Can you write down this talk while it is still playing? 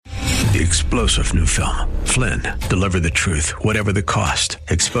The explosive new film, Flynn, deliver the truth, whatever the cost.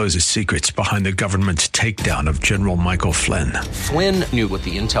 Exposes secrets behind the government's takedown of General Michael Flynn. Flynn knew what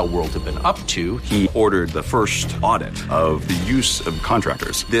the intel world had been up to. He ordered the first audit of the use of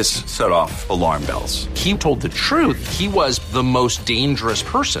contractors. This set off alarm bells. He told the truth. He was the most dangerous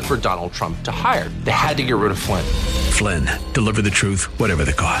person for Donald Trump to hire. They had to get rid of Flynn. Flynn, deliver the truth, whatever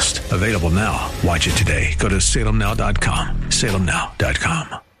the cost. Available now. Watch it today. Go to salemnow.com.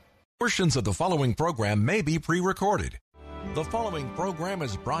 salemnow.com. Portions of the following program may be pre-recorded. The following program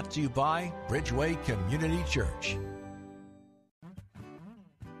is brought to you by Bridgeway Community Church.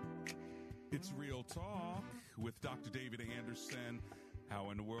 It's Real Talk with Dr. David Anderson.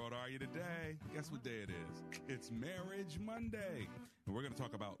 How in the world are you today? Guess what day it is? It's Marriage Monday. And we're going to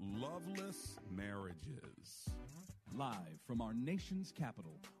talk about loveless marriages. Live from our nation's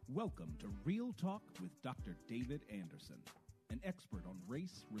capital, welcome to Real Talk with Dr. David Anderson. An expert on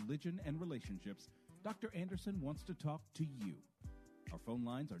race, religion, and relationships, Dr. Anderson wants to talk to you. Our phone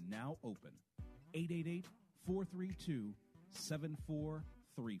lines are now open.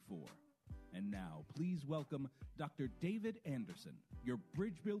 888-432-7434. And now, please welcome Dr. David Anderson, your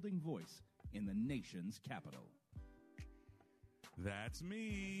bridge-building voice in the nation's capital. That's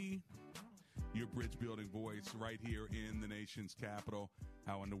me, your bridge-building voice right here in the nation's capital.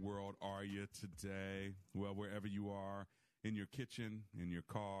 How in the world are you today? Well, wherever you are, in your kitchen, in your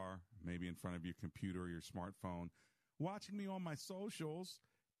car, maybe in front of your computer or your smartphone, watching me on my socials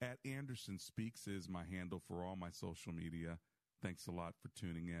at Anderson Speaks is my handle for all my social media. Thanks a lot for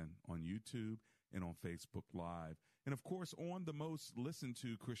tuning in on YouTube and on Facebook Live. And, of course, on the most listened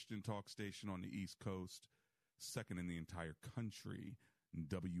to Christian talk station on the East Coast, second in the entire country,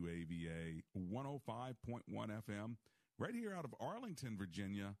 WAVA 105.1 FM, right here out of Arlington,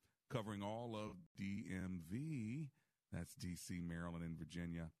 Virginia, covering all of DMV. That's D.C., Maryland, and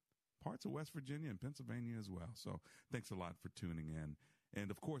Virginia, parts of West Virginia and Pennsylvania as well. So thanks a lot for tuning in. And,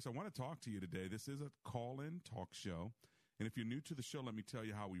 of course, I want to talk to you today. This is a call-in talk show. And if you're new to the show, let me tell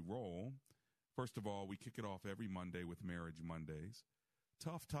you how we roll. First of all, we kick it off every Monday with Marriage Mondays,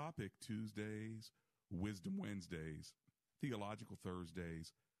 Tough Topic Tuesdays, Wisdom Wednesdays, Theological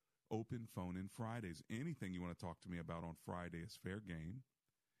Thursdays, Open Phone-In Fridays. Anything you want to talk to me about on Friday is fair game.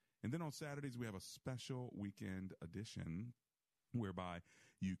 And then on Saturdays, we have a special weekend edition whereby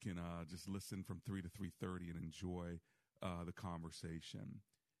you can just listen from 3 to 3:30 and enjoy the conversation.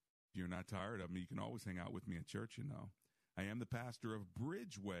 If you're not tired of me, you can always hang out with me at church, you know. I am the pastor of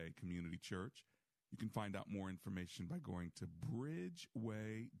Bridgeway Community Church. You can find out more information by going to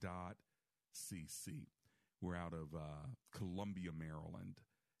bridgeway.cc. We're out of Columbia, Maryland,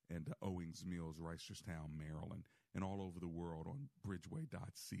 and Owings Mills, Reisterstown, Maryland, and all over the world on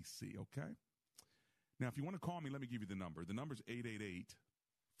bridgeway.cc, okay? Now, if you want to call me, let me give you the number. The number is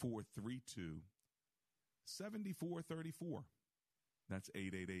 888-432-7434. That's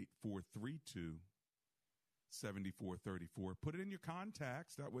 888-432-7434. Put it in your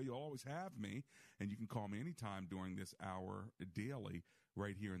contacts. That way you'll always have me, and you can call me anytime during this hour daily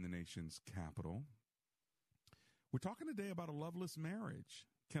right here in the nation's capital. We're talking today about a loveless marriage.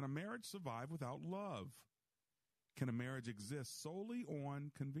 Can a marriage survive without love? Can a marriage exist solely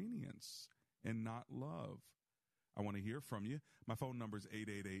on convenience and not love? I want to hear from you. My phone number is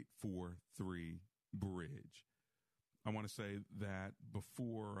 888-43-BRIDGE. I want to say that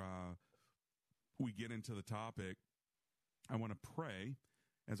before we get into the topic, I want to pray,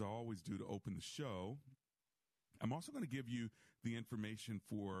 as I always do, to open the show. I'm also going to give you the information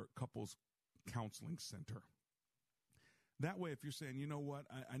for Couples Counseling Center. That way, if you're saying, you know what,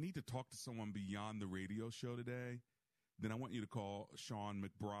 I need to talk to someone beyond the radio show today, then I want you to call Sean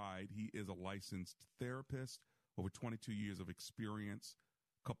McBride. He is a licensed therapist, over 22 years of experience,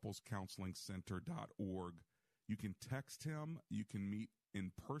 couplescounselingcenter.org. You can text him. You can meet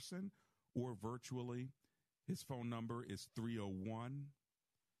in person or virtually. His phone number is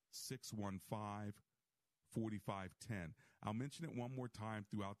 301-615-4510. I'll mention it one more time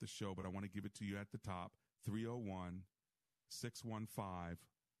throughout the show, but I want to give it to you at the top,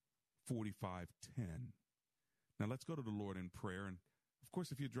 301-615-4510. Now, let's go to the Lord in prayer. And, of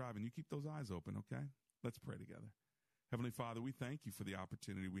course, if you're driving, you keep those eyes open, okay? Let's pray together. Heavenly Father, we thank you for the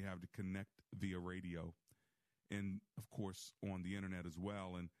opportunity we have to connect via radio and, of course, on the internet as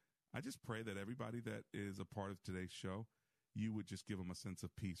well. And I just pray that everybody that is a part of today's show, you would just give them a sense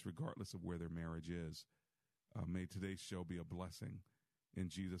of peace regardless of where their marriage is. May today's show be a blessing. In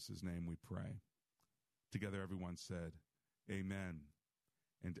Jesus' name we pray. Together, everyone said, amen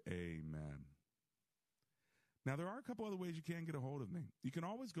and amen. Now, there are a couple other ways you can get a hold of me. You can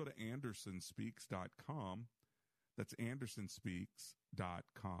always go to andersonspeaks.com. That's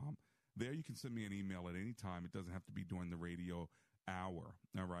andersonspeaks.com. There you can send me an email at any time. It doesn't have to be during the radio hour,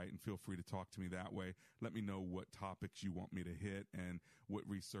 all right? And feel free to talk to me that way. Let me know what topics you want me to hit and what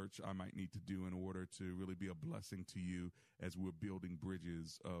research I might need to do in order to really be a blessing to you as we're building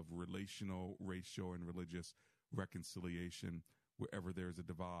bridges of relational, racial, and religious reconciliation. Wherever there's a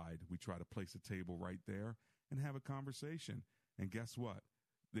divide, we try to place a table right there and have a conversation. And guess what?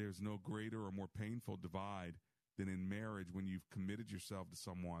 There's no greater or more painful divide than in marriage when you've committed yourself to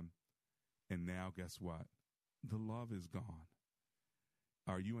someone. And now guess what? The love is gone.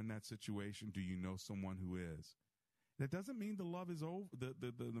 Are you in that situation? Do you know someone who is? That doesn't mean the love is over,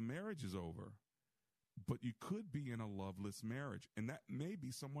 the marriage is over. But you could be in a loveless marriage. And that may be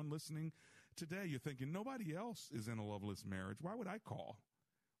someone listening today. You're thinking, nobody else is in a loveless marriage. Why would I call?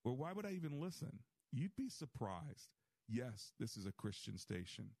 Or why would I even listen? You'd be surprised. Yes, this is a Christian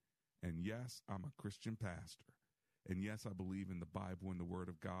station. And yes, I'm a Christian pastor. And yes, I believe in the Bible and the Word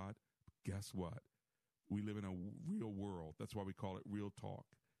of God. But guess what? We live in a real world. That's why we call it Real Talk.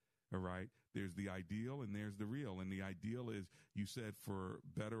 All right? There's the ideal and there's the real. And the ideal is, you said, for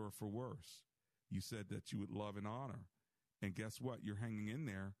better or for worse. You said that you would love and honor. And guess what? You're hanging in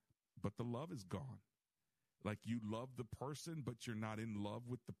there, but the love is gone. Like, you love the person, but you're not in love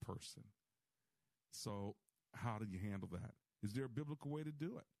with the person. So how do you handle that? Is there a biblical way to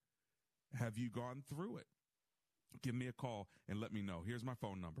do it? Have you gone through it? Give me a call and let me know. Here's my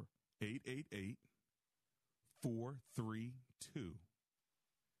phone number, 888-432-7434.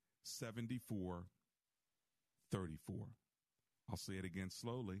 I'll say it again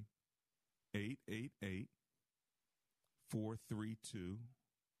slowly. 888-432-7434.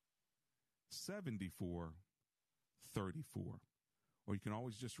 Or you can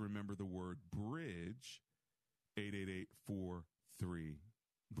always just remember the word bridge,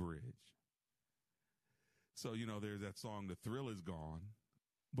 888-43-BRIDGE. So, there's that song, The Thrill Is Gone.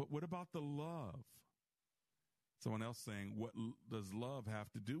 But what about the love? Someone else saying, what does love have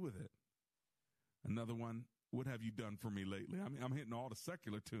to do with it? Another one, what have you done for me lately? I'm hitting all the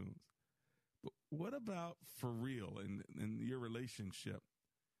secular tunes. But what about for real in your relationship?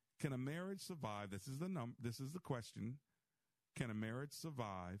 Can a marriage survive? This is the question. Can a marriage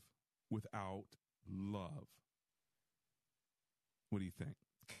survive without love? What do you think?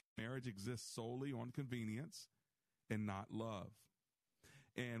 Marriage exists solely on convenience and not love.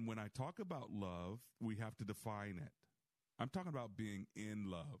 And when I talk about love, we have to define it. I'm talking about being in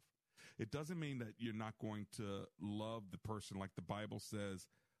love. It doesn't mean that you're not going to love the person. Like the Bible says,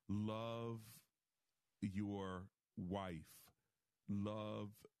 love your wife,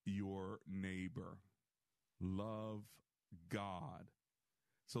 love your neighbor, love God.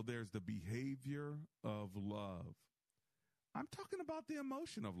 So there's the behavior of love. I'm talking about the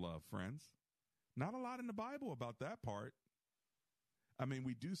emotion of love, friends. Not a lot in the Bible about that part. I mean,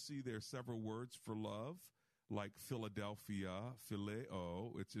 we do see there are several words for love, like Philadelphia,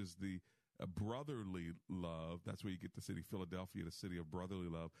 phileo, which is the brotherly love. That's where you get the city Philadelphia, the city of brotherly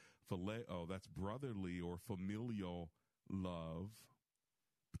love. Phileo, that's brotherly or familial love.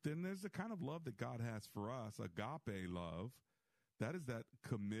 But then there's the kind of love that God has for us, agape love. That is that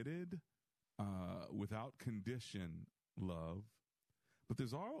committed, without condition love. But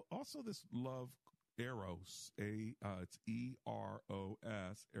there's also this love, eros, it's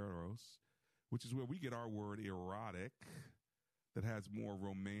E-R-O-S, eros, which is where we get our word erotic, that has more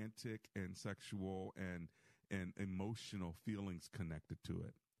romantic and sexual and emotional feelings connected to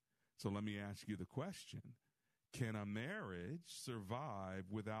it. So let me ask you the question. Can a marriage survive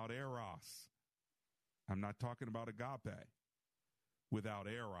without eros? I'm not talking about agape. Without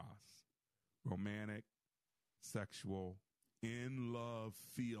eros, romantic, sexual, in love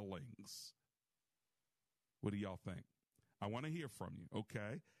feelings. What do y'all think? I want to hear from you,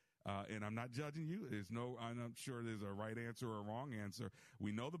 okay? And I'm not judging you. I'm not sure there's a right answer or a wrong answer.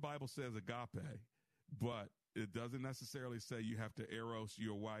 We know the Bible says agape, but it doesn't necessarily say you have to eros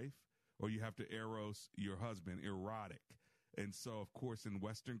your wife or you have to eros your husband, erotic. And so, of course, in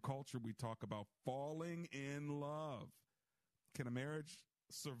Western culture, we talk about falling in love. Can a marriage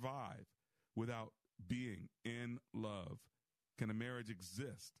survive without being in love? Can a marriage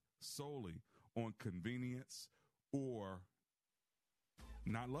exist solely on convenience or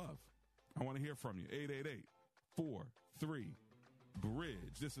not love? I want to hear from you.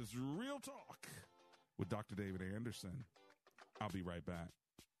 888-43-BRIDGE. This is Real Talk with Dr. David Anderson. I'll be right back.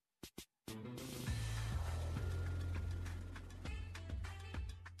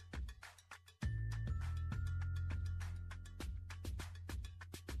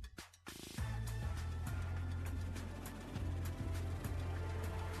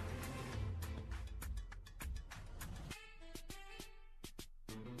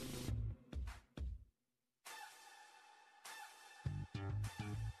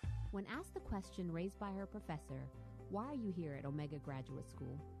 When asked the question raised by her professor, "Why are you here at Omega Graduate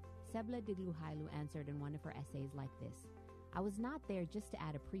School?" Sebla Digluhailu answered in one of her essays like this: "I was not there just to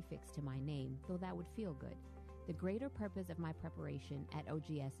add a prefix to my name, though that would feel good. The greater purpose of my preparation at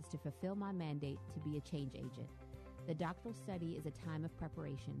OGS is to fulfill my mandate to be a change agent. The doctoral study is a time of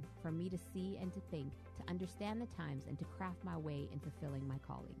preparation for me to see and to think, to understand the times, and to craft my way in fulfilling my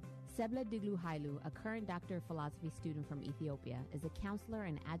calling." Sebla Digluhailu, a current Doctor of Philosophy student from Ethiopia, is a counselor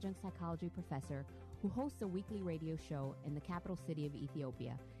and adjunct psychology professor who hosts a weekly radio show in the capital city of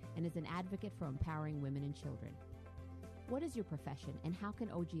Ethiopia and is an advocate for empowering women and children. What is your profession, and how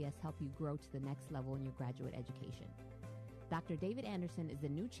can OGS help you grow to the next level in your graduate education? Dr. David Anderson is the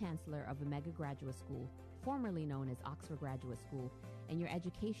new chancellor of Omega Graduate School, formerly known as Oxford Graduate School, and your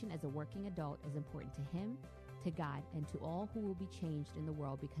education as a working adult is important to him, to God, and to all who will be changed in the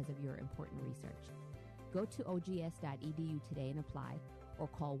world because of your important research. Go to ogs.edu today and apply, or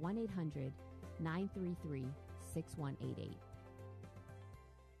call 1-800-933-6188.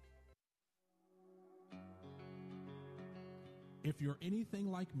 If you're anything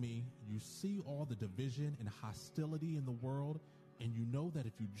like me, you see all the division and hostility in the world, and you know that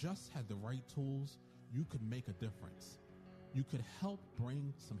if you just had the right tools, you could make a difference. You could help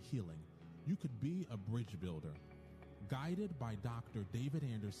bring some healing. You could be a bridge builder. Guided by Dr. David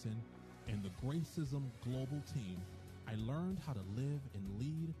Anderson and the Gracism Global team, I learned how to live and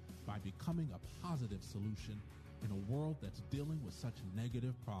lead by becoming a positive solution in a world that's dealing with such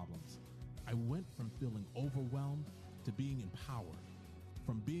negative problems. I went from feeling overwhelmed to being empowered,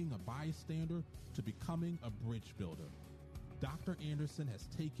 from being a bystander to becoming a bridge builder. Dr. Anderson has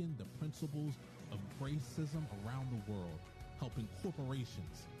taken the principles of Gracism around the world, helping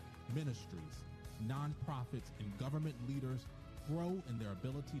corporations, ministries, nonprofits, and government leaders grow in their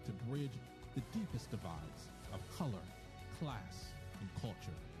ability to bridge the deepest divides of color, class, and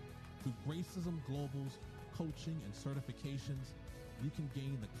culture. Through Gracism Global's coaching and certifications, you can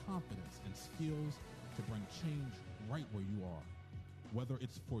gain the confidence and skills to bring change right where you are. Whether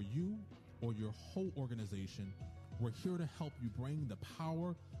it's for you or your whole organization, we're here to help you bring the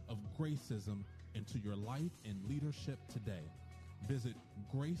power of Gracism into your life and leadership today. Visit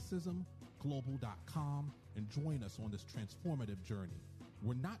gracismglobal.com and join us on this transformative journey.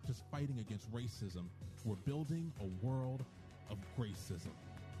 We're not just fighting against racism, we're building a world of Gracism.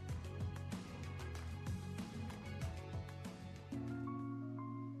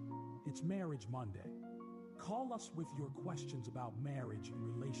 It's Marriage Monday. Call us with your questions about marriage and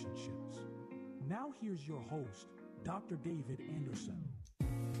relationships. Now here's your host, Dr. David Anderson.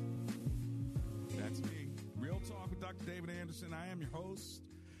 That's me. Real Talk with Dr. David Anderson. I am your host.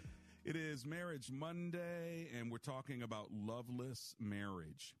 It is Marriage Monday, and we're talking about loveless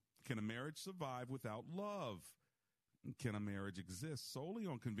marriage. Can a marriage survive without love? Can a marriage exist solely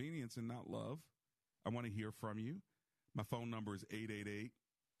on convenience and not love? I want to hear from you. My phone number is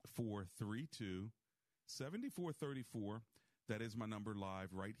 888-432-7434. That is my number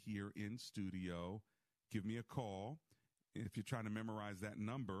live right here in studio. Give me a call. If you're trying to memorize that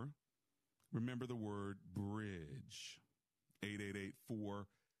number, remember the word bridge.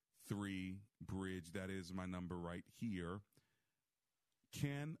 888-43-BRIDGE. That is my number right here.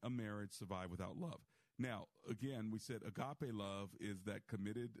 Can a marriage survive without love? Now, again, we said agape love is that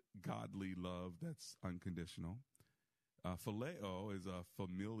committed, godly love that's unconditional. Phileo is a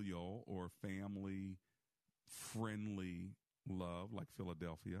familial or family-friendly love, like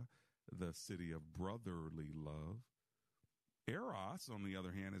Philadelphia, the city of brotherly love. Eros, on the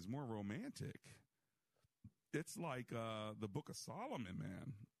other hand, is more romantic. It's like the Book of Solomon,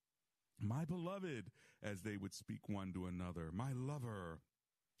 man. My beloved, as they would speak one to another. My lover,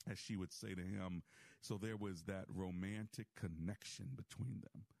 as she would say to him. So there was that romantic connection between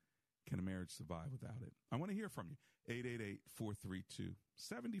them. Can a marriage survive without it? I want to hear from you.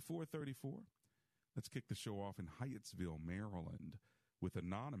 888-432-7434. Let's kick the show off in Hyattsville, Maryland, with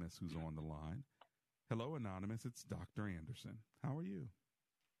Anonymous, who's on the line. Hello, Anonymous. It's Dr. Anderson. How are you?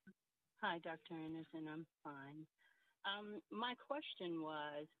 Hi, Dr. Anderson. I'm fine. My question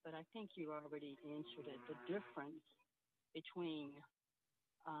was, but I think you already answered it, the difference between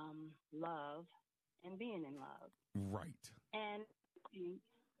love and being in love. Right. And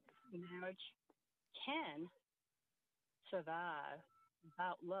marriage can survive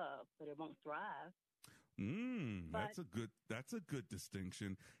without love, but it won't thrive. That's a good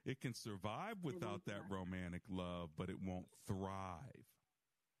distinction. It can survive without that romantic love, but it won't thrive.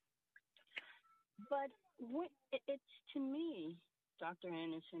 But it's to me, Dr.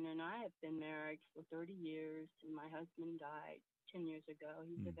 Anderson and I have been married for 30 years, and my husband died 10 years ago.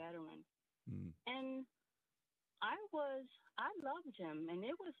 He's a veteran. And I loved him, and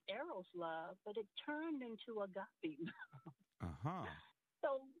it was Eros love, but it turned into agape love. Uh-huh.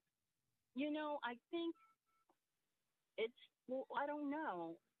 So, I think it's, well, I don't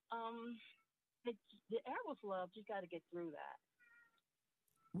know. It's the Eros love, you got to get through that.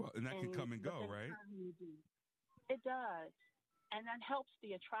 Well, and that can come and go, right? It does. And that helps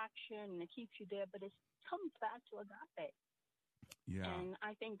the attraction and it keeps you there, but it comes back to agape. Yeah. And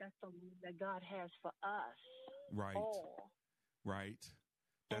I think that's the love that God has for us. Right. All. Right.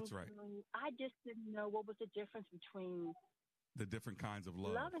 That's right. I just didn't know what was the difference between the different kinds of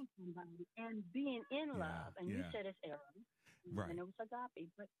love. Loving somebody and being in love. And you said it's Eros. Right. And it was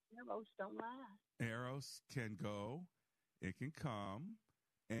agape, but Eros don't last. Eros can go, it can come.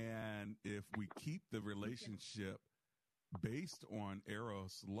 And if we keep the relationship based on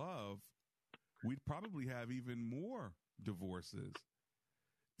Eros love, we'd probably have even more divorces.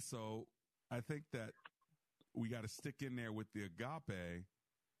 So I think that we got to stick in there with the agape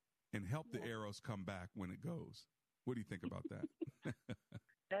and help the Eros come back when it goes. What do you think about that?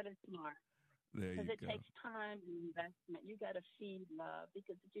 That is smart. There you go. Because it takes time and investment. You got to feed love,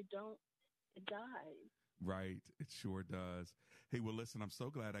 because if you don't, it dies. Right. It sure does. Hey, well, listen, I'm so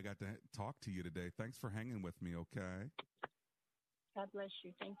glad I got to talk to you today. Thanks for hanging with me, okay? God bless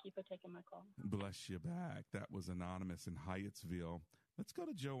you. Thank you for taking my call. Bless you back. That was Anonymous in Hyattsville. Let's go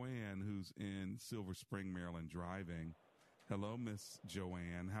to Joanne, who's in Silver Spring, Maryland, driving. Hello, Miss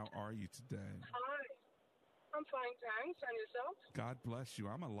Joanne. How are you today? Hi. I'm fine, thanks. And yourself? God bless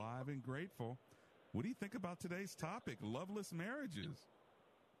you. I'm alive and grateful. What do you think about today's topic, loveless marriages?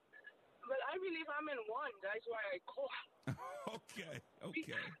 Well, I believe I'm in one. That's why I call. Okay.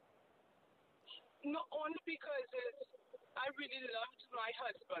 Not only because I really loved my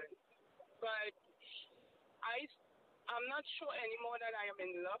husband, but I'm not sure anymore that I am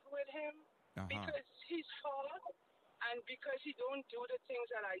in love with him because he's hard and because he don't do the things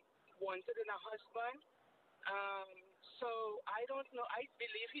that I wanted in a husband. So I don't know. I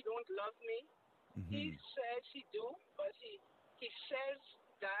believe he don't love me. Mm-hmm. He says he do, but he says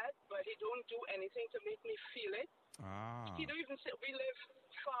that, but he don't do anything to make me feel it. He don't even say, we live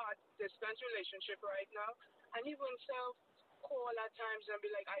far distance relationship right now, and he himself call at times and be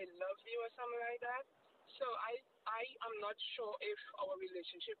like, I love you or something like that. So I am not sure if our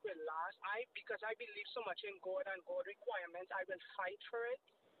relationship will last. Because I believe so much in God and God requirements, I will fight for it,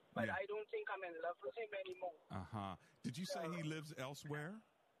 but I don't think I'm in love with him anymore. Did you say he lives elsewhere?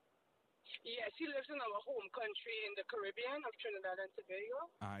 Yes, he lives in our home country in the Caribbean of Trinidad and Tobago.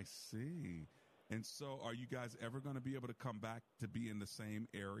 I see. And so are you guys ever going to be able to come back to be in the same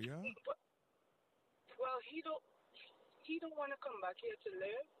area? Well, he don't want to come back here to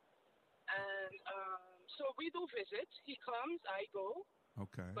live. And so we do visit. He comes, I go.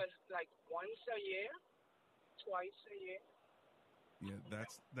 Okay. But like once a year, twice a year. Yeah,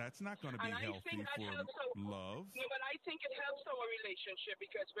 that's not going to be healthy for love. No, but I think it helps our relationship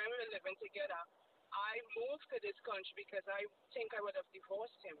because when we're living together, I moved to this country because I think I would have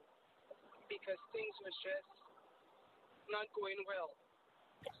divorced him because things was just not going well.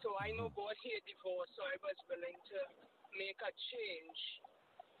 So I know God here divorced, so I was willing to make a change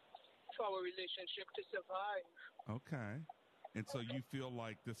for our relationship to survive. Okay. And so you feel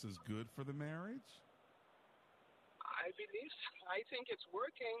like this is good for the marriage? I believe so. I think it's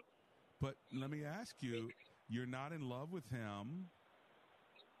working. But let me ask you, you're not in love with him,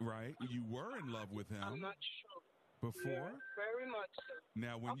 right? You were in love with him. I'm not sure. Before? Yeah, very much so.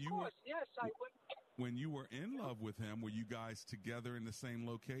 Now, yes, I would. When you were in love with him, were you guys together in the same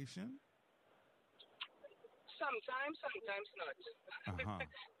location? Sometimes not.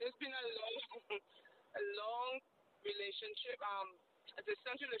 There's been a long relationship, a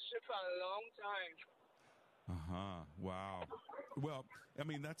distant relationship for a long time. Wow. Well, I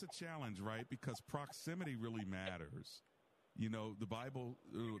mean, that's a challenge, right? Because proximity really matters. You know, the Bible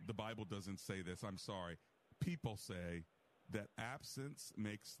doesn't say this. I'm sorry. People say that absence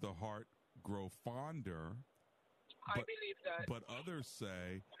makes the heart grow fonder. I believe that. But others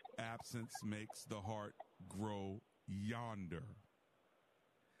say absence makes the heart grow yonder.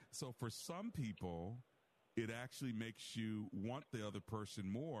 So for some people, it actually makes you want the other person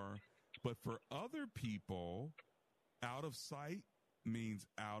more. But for other people, out of sight means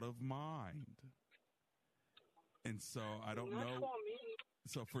out of mind. And so I don't know. For me.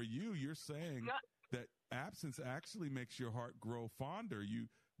 So for you, you're saying that absence actually makes your heart grow fonder. You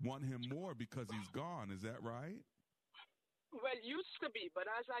want him more because he's gone. Is that right? Well, used to be, but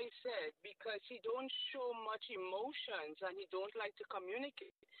as I said, because he don't show much emotions and he don't like to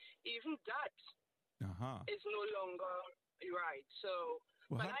communicate, even that is no longer right. So,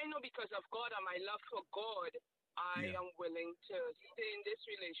 but I know because of God and my love for God, I am willing to stay in this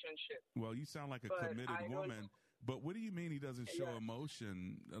relationship. Well, you sound like a committed woman. But what do you mean he doesn't show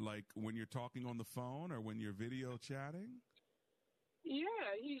emotion, like when you're talking on the phone or when you're video chatting?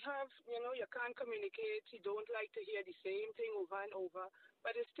 Yeah, he have, you can't communicate. He don't like to hear the same thing over and over.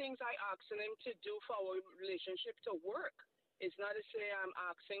 But it's things I asking him to do for our relationship to work. It's not to say I'm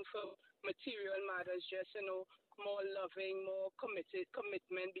asking for material matters, just, more loving, more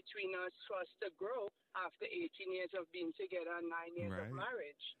commitment between us for us to grow after 18 years of being together and 9 years of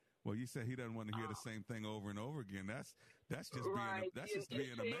marriage. Well, you said he doesn't want to hear the same thing over and over again. That's just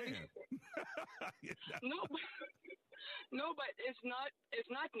being a man. No, but it's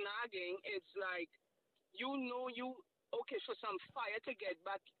not nagging. It's like for some fire to get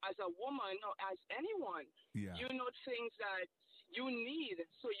back as a woman or as anyone. Yeah. You know things that you need,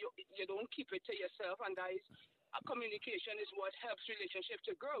 so you don't keep it to yourself, and that is communication is what helps relationship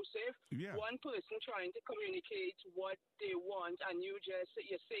to grow. So if one person trying to communicate what they want and you're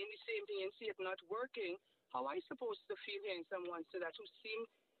saying the same thing and see it not working, how are you supposed to feel hearing someone say that who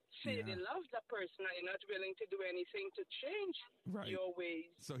say they love that person and you're not willing to do anything to change your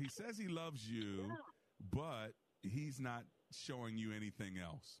ways? So he says he loves you, but he's not showing you anything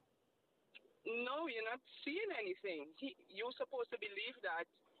else. No, you're not seeing anything. You're supposed to believe that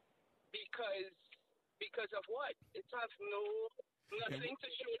because of what? It has nothing to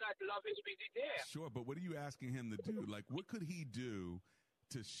show that love is really there. Sure, but what are you asking him to do? Like, what could he do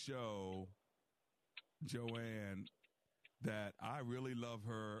to show Joanne that I really love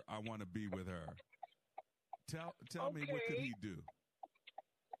her, I want to be with her? Tell me, what could he do?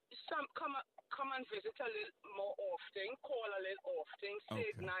 Come and visit a little more often, call a little often, say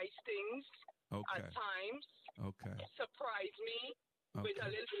nice things at times. Okay. Surprise me with a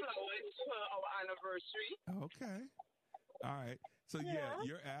little flowers for our anniversary. Okay. All right. So,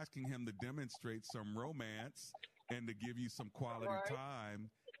 you're asking him to demonstrate some romance and to give you some quality time,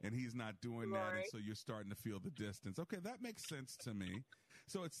 and he's not doing that, and so you're starting to feel the distance. Okay, that makes sense to me.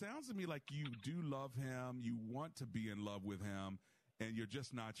 So it sounds to me like you do love him, you want to be in love with him, and you're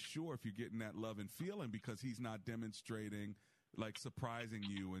just not sure if you're getting that love and feeling because he's not demonstrating, like surprising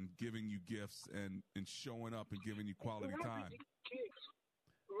you and giving you gifts and showing up and giving you quality time.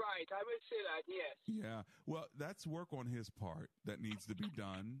 Right, I would say that, yes. Yeah, well, that's work on his part that needs to be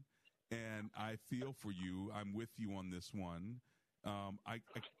done, and I feel for you. I'm with you on this one.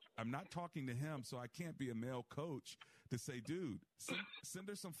 I'm not talking to him, so I can't be a male coach to say, dude, send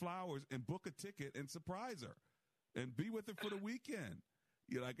her some flowers and book a ticket and surprise her and be with her for the weekend.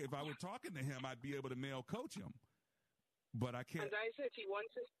 Like if I were talking to him, I'd be able to male coach him, but I can't. As I said,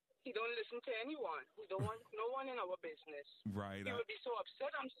 he don't listen to anyone. He don't want no one in our business. Right. He would be so upset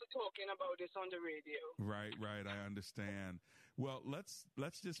I'm still talking about this on the radio. Right. I understand. Well,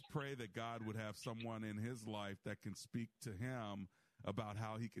 let's just pray that God would have someone in his life that can speak to him about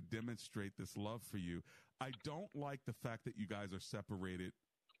how he could demonstrate this love for you. I don't like the fact that you guys are separated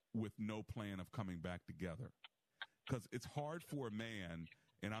with no plan of coming back together, because it's hard for a man,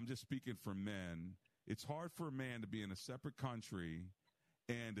 and I'm just speaking for men, it's hard for a man to be in a separate country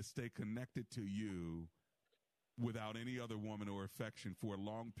and to stay connected to you without any other woman or affection for a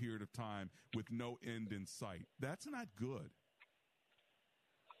long period of time with no end in sight. That's not good.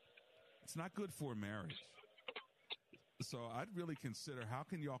 It's not good for a marriage. So I'd really consider, how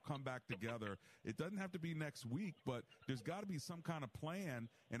can y'all come back together? It doesn't have to be next week, but there's got to be some kind of plan,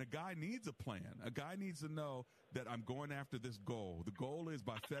 and a guy needs a plan. A guy needs to know that I'm going after this goal. The goal is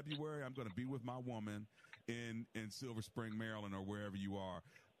by February, I'm going to be with my woman in Silver Spring, Maryland, or wherever you are.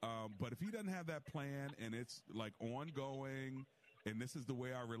 But if he doesn't have that plan and it's like ongoing and this is the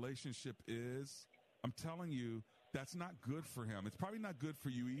way our relationship is, I'm telling you, that's not good for him. It's probably not good for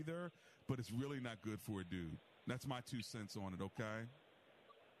you either, but it's really not good for a dude. That's my 2 cents on it, okay?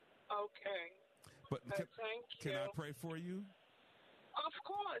 Okay. But thank you. Can I pray for you? Of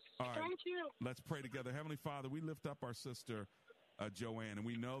course. All right. Thank you. Let's pray together. Heavenly Father, we lift up our sister, Joanne, and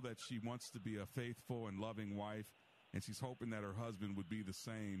we know that she wants to be a faithful and loving wife, and she's hoping that her husband would be the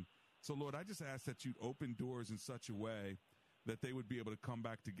same. So, Lord, I just ask that you'd open doors in such a way that they would be able to come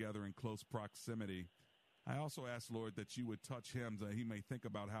back together in close proximity. I also ask, Lord, that you would touch him so that he may think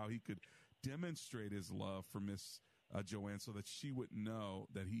about how he could demonstrate his love for Miss Joanne so that she would know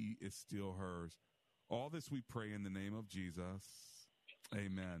that he is still hers. All this we pray in the name of Jesus.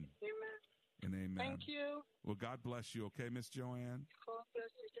 Amen. Amen. And amen. Thank you. Well, God bless you, okay, Miss Joanne? God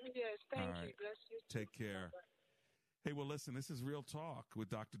bless you. Yes, thank All right. you. Bless you. Take care. Bye-bye. Hey, well, listen, this is Real Talk with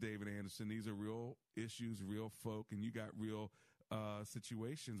Dr. David Anderson. These are real issues, real folk, and you got real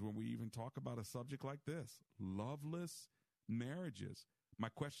situations when we even talk about a subject like this, loveless marriages. My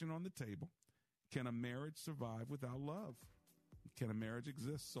question on the table, Can a marriage survive without love? Can a marriage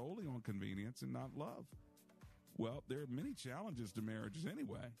exist solely on convenience and not love? Well, there are many challenges to marriages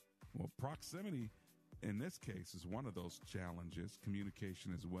anyway. Well, proximity in this case is one of those challenges,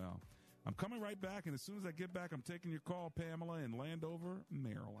 communication as well. I'm coming right back, and as soon as I get back, I'm taking your call, Pamela, in Landover,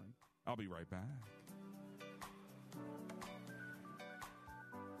 Maryland. I'll be right back.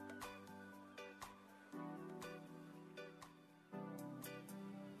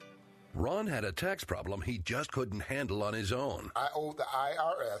 Ron had a tax problem he just couldn't handle on his own. I owed the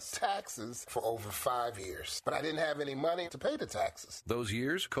IRS taxes for over 5 years, but I didn't have any money to pay the taxes. Those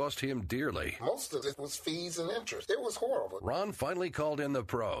years cost him dearly. Most of it was fees and interest. It was horrible. Ron finally called in the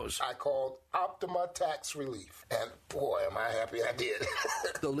pros. I called Optima Tax Relief, and boy, am I happy I did.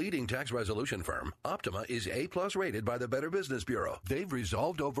 The leading tax resolution firm, Optima, is A+ rated by the Better Business Bureau. They've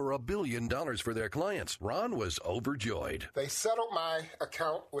resolved over $1 billion for their clients. Ron was overjoyed. They settled my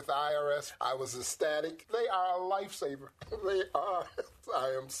account with the IRS. I was ecstatic. They are a lifesaver. They are.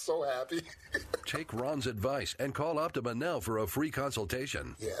 I am so happy. Take Ron's advice and call Optima now for a free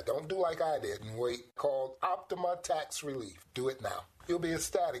consultation. Yeah, don't do like I did and wait. Call Optima Tax Relief. Do it now. You'll be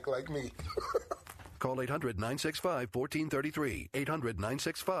ecstatic like me. Call 800-965-1433.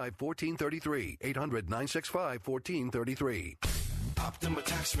 800-965-1433. 800-965-1433. Optima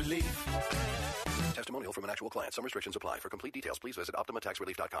Tax Relief. Testimonial from an actual client. Some restrictions apply. For complete details, please visit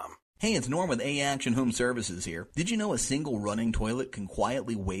OptimaTaxRelief.com. Hey, it's Norm with A-Action Home Services here. Did you know a single running toilet can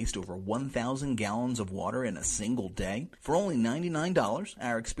quietly waste over 1,000 gallons of water in a single day? For only $99,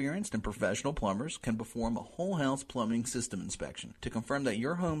 our experienced and professional plumbers can perform a whole house plumbing system inspection to confirm that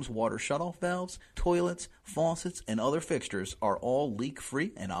your home's water shutoff valves, toilets, faucets, and other fixtures are all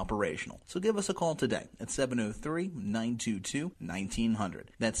leak-free and operational. So give us a call today at 703-922-1900.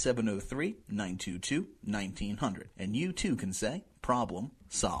 That's 703-922-1900. And you too can say, problem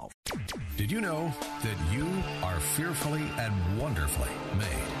solved. Did you know that you are fearfully and wonderfully made?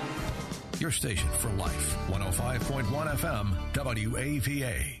 Your station for life. 105.1 FM,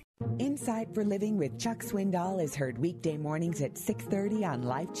 WAVA. Insight for Living with Chuck Swindoll is heard weekday mornings at 6:30 on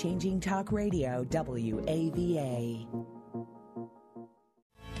Life-Changing Talk Radio, WAVA.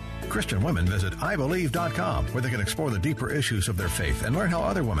 Christian women visit IBelieve.com, where they can explore the deeper issues of their faith and learn how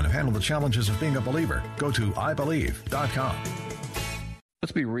other women have handled the challenges of being a believer. Go to IBelieve.com.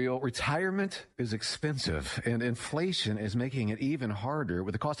 Let's be real. Retirement is expensive, and inflation is making it even harder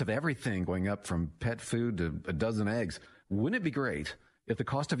with the cost of everything going up from pet food to a dozen eggs. Wouldn't it be great if the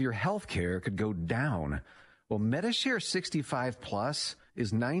cost of your health care could go down? Well, Medishare 65 Plus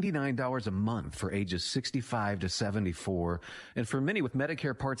is $99 a month for ages 65 to 74. And for many with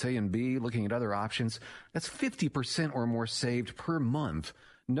Medicare Parts A and B, looking at other options, that's 50% or more saved per month.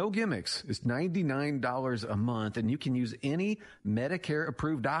 No gimmicks. It's $99 a month, and you can use any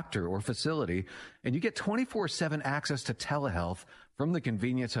Medicare-approved doctor or facility, and you get 24/7 access to telehealth from the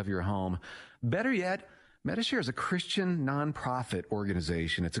convenience of your home. Better yet, Medishare is a Christian nonprofit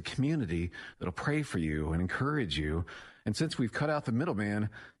organization. It's a community that'll pray for you and encourage you. And since we've cut out the middleman,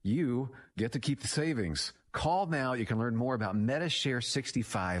 you get to keep the savings. Call now. You can learn more about Medishare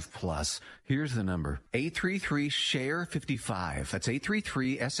 65 Plus. Here's the number: 833-SHARE-55. That's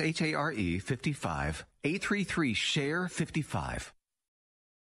 833-SHARE 55. 833-SHARE-55.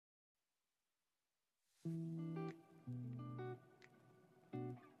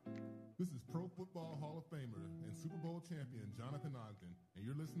 This is Pro Football Hall of Famer and Super Bowl champion Jonathan Ogden, and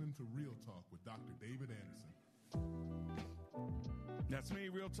you're listening to Real Talk with Dr. David Anderson. That's me,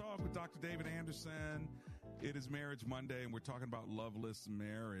 Real Talk with Dr. David Anderson. It is Marriage Monday, and we're talking about loveless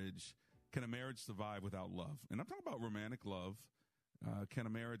marriage. Can a marriage survive without love? And I'm talking about romantic love. Can a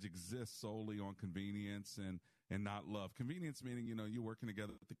marriage exist solely on convenience and not love? Convenience meaning, you're working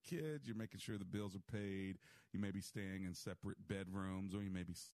together with the kids, you're making sure the bills are paid, you may be staying in separate bedrooms, or you may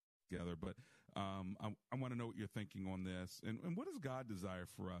be together. But I want to know what you're thinking on this. And what does God desire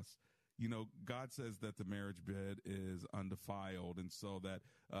for us? God says that the marriage bed is undefiled, and so that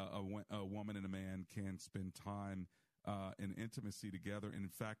a woman and a man can spend time in intimacy together. And in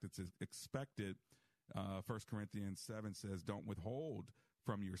fact, it's expected. 1 Corinthians 7 says, don't withhold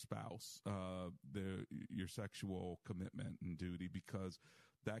from your spouse your sexual commitment and duty, because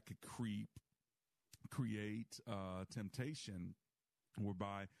that could create temptation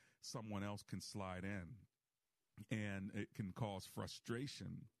whereby someone else can slide in, and it can cause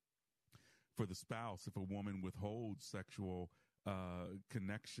frustration for the spouse if a woman withholds sexual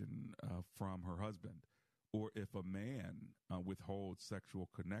connection from her husband, or if a man withholds sexual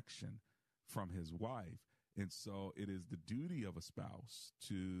connection from his wife. And so it is the duty of a spouse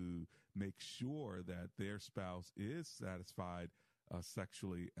to make sure that their spouse is satisfied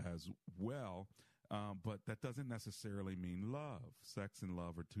sexually as well. But that doesn't necessarily mean love. Sex and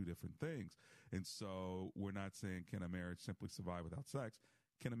love are two different things. And so we're not saying, can a marriage simply survive without sex?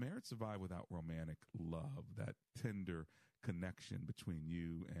 Can a marriage survive without romantic love, that tender connection between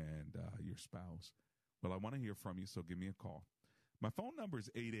you and your spouse? Well, I want to hear from you, so give me a call. My phone number is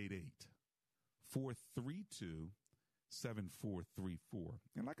 888-432-7434.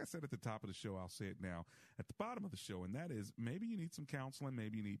 And like I said at the top of the show, I'll say it now at the bottom of the show, and that is maybe you need some counseling,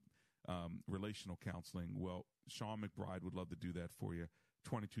 maybe you need relational counseling. Well, Sean McBride would love to do that for you.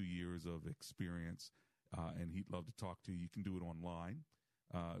 22 years of experience, and he'd love to talk to you. You can do it online,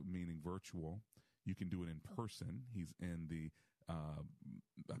 meaning virtual. You can do it in person. He's in the,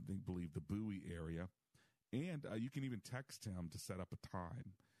 believe the Bowie area. And you can even text him to set up a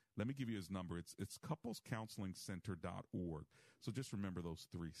time. Let me give you his number. It's couplescounselingcenter.org. So just remember those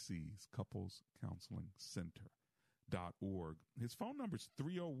 3 C's, couplescounselingcenter.org. His phone number is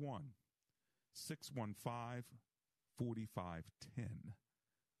 301-615-4510.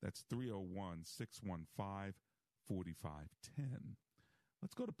 That's 301-615-4510.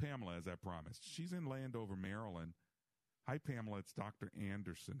 Let's go to Pamela, as I promised. She's in Landover, Maryland. Hi, Pamela. It's Dr.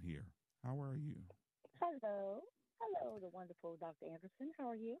 Anderson here. How are you? Hello. Hello, the wonderful Dr. Anderson. How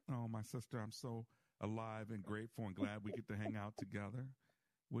are you? Oh, my sister, I'm so alive and grateful and glad we get to hang out together.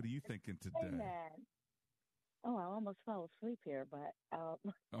 What are you thinking today? Amen. Oh, I almost fell asleep here, but...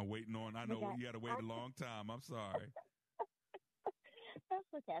 I'm waiting on... I know you had to wait a long time. I'm sorry.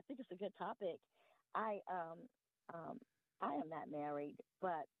 That's okay. I think it's a good topic. I am not married,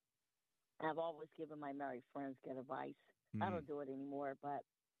 but I've always given my married friends good advice. I don't do it anymore, but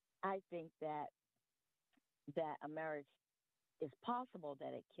I think that a marriage is possible,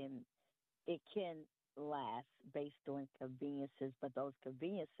 that it can last based on conveniences, but those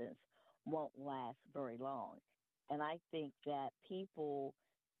conveniences won't last very long. And I think that people,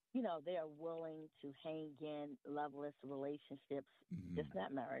 they are willing to hang in loveless relationships, just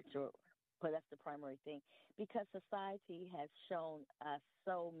not marriage, but that's the primary thing, because society has shown us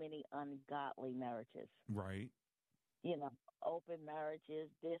so many ungodly marriages. Right. Open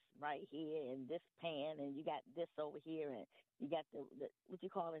marriages, this right here and this pan, and you got this over here, and you got the what you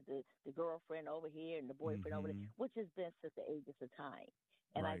call it, the girlfriend over here and the boyfriend over there, which has been since the ages of time.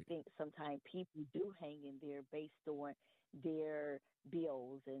 And I think sometimes people do hang in there based on their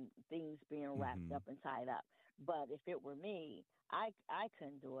bills and things being wrapped up and tied up. But if it were me, I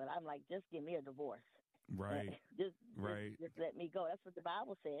couldn't do it. I'm like, just give me a divorce. Right. Just let me go. That's what the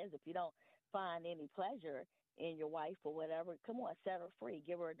Bible says. If you don't find any pleasure in your wife or whatever, come on, set her free.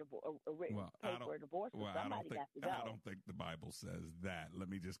 Give her a written paper, a divorce. Well, somebody got to go. I don't think the Bible says that. Let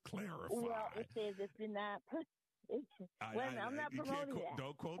me just clarify. Well, it says if you're not... I'm not promoting that.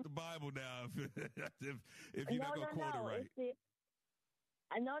 Don't quote the Bible now if you're not going to quote it right.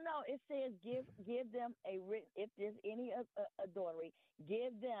 It says give them a written, if there's any adultery,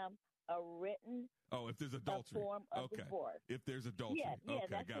 give them a written if there's adultery. Form of divorce. If there's adultery. Yeah, okay,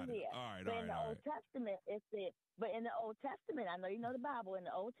 that's got it. All right, but in the Old Testament, it says, but in the Old Testament, I know you know the Bible, in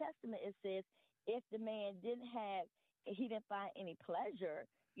the Old Testament, it says if the man he didn't find any pleasure,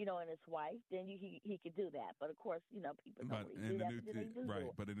 in his wife, then he could do that. But of course, people don't really do that.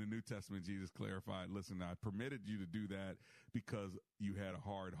 Right. But in the New Testament, Jesus clarified, listen, I permitted you to do that because you had a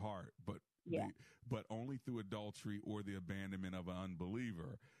hard heart, but only through adultery or the abandonment of an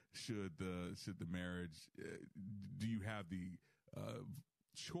unbeliever should the marriage, do you have the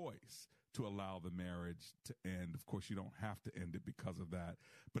choice to allow the marriage to end. Of course, you don't have to end it because of that.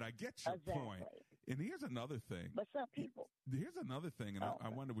 But I get your point. And here's another thing. But some people. Here's another thing, and I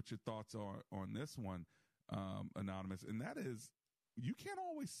wonder what your thoughts are on this one, Anonymous, and that is you can't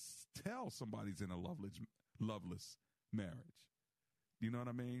always tell somebody's in a loveless marriage. You know what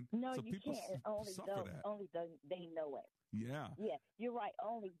I mean? No, so you people can't. Only they know it. Yeah. Yeah, you're right.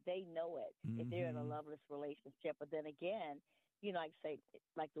 Only they know it if they're in a loveless relationship. But then again,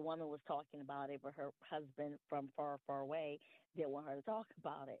 like the woman was talking about it, but her husband from far, far away didn't want her to talk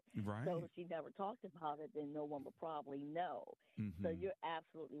about it. Right. So if she never talked about it, then no one would probably know. So you're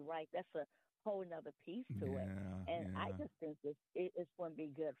absolutely right. That's a whole nother piece to it. And I just think it's going to be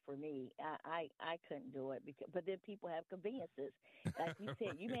good for me. I couldn't do it, but then people have conveniences. Like you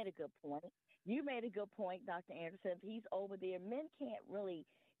said, you made a good point. You made a good point, Dr. Anderson. If he's over there, men can't really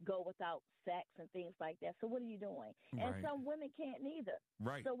go without sex and things like that. So what are you doing? And some women can't neither.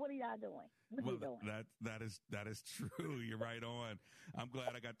 Right. So what are y'all doing? What are you doing? That is true. You're right on. I'm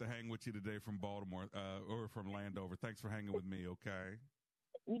glad I got to hang with you today from Baltimore or from Landover. Thanks for hanging with me, okay?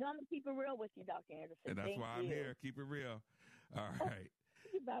 I'm going to keep it real with you, Dr. Anderson. And that's why I'm here. Keep it real. All right.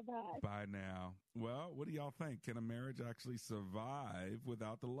 Bye-bye. Bye now. Well, what do y'all think? Can a marriage actually survive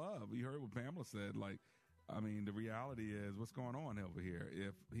without the love? You heard what Pamela said. Like, I mean, the reality is what's going on over here.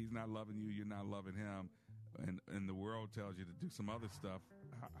 If he's not loving you, you're not loving him, and the world tells you to do some other stuff,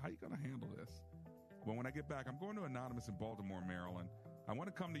 how are you going to handle this? Well, when I get back, I'm going to Anonymous in Baltimore, Maryland. I want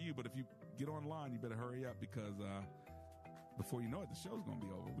to come to you, but if you get online, you better hurry up because before you know it, the show's going to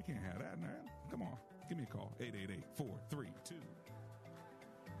be over. We can't have that, man. Come on. Give me a call.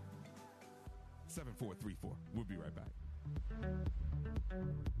 888-432-7434. We'll be right back.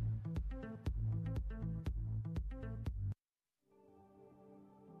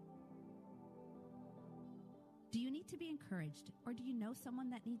 Do you need to be encouraged, or do you know someone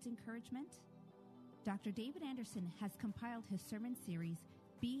that needs encouragement? Dr. David Anderson has compiled his sermon series,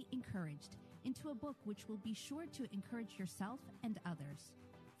 Be Encouraged, into a book which will be sure to encourage yourself and others.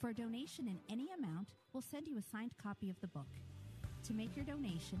 For a donation in any amount, we'll send you a signed copy of the book. To make your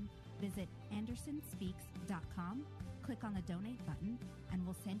donation, visit andersonspeaks.com, click on the donate button, and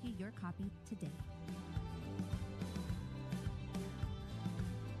we'll send you your copy today.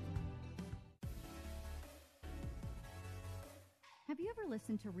 Have you ever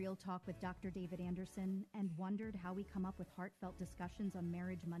listened to Real Talk with Dr. David Anderson and wondered how we come up with heartfelt discussions on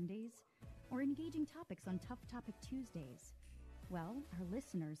Marriage Mondays or engaging topics on Tough Topic Tuesdays? Well, our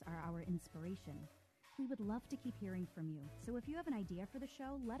listeners are our inspiration. We would love to keep hearing from you. So if you have an idea for the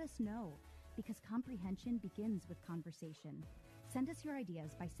show, let us know, because comprehension begins with conversation. Send us your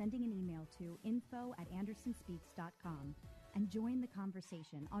ideas by sending an email to info@andersonspeaks.com and join the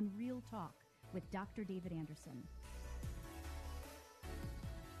conversation on Real Talk with Dr. David Anderson.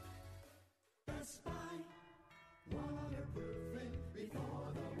 Best Buy, waterproofing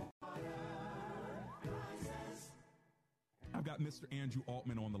before the water rises. I've got Mr. Andrew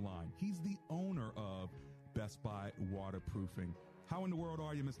Altman on the line. He's the owner of Best Buy Waterproofing. How in the world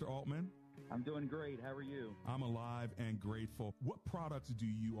are you, Mr. Altman? I'm doing great. How are you? I'm alive and grateful. What products do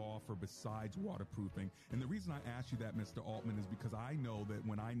you offer besides waterproofing? And the reason I asked you that, Mr. Altman, is because I know that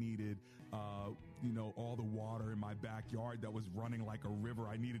when I needed, all the water in my backyard that was running like a river,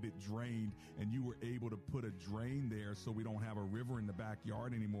 I needed it drained, and you were able to put a drain there so we don't have a river in the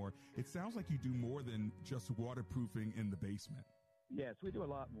backyard anymore. It sounds like you do more than just waterproofing in the basement. Yes, we do a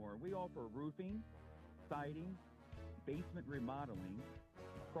lot more. We offer roofing, siding, basement remodeling,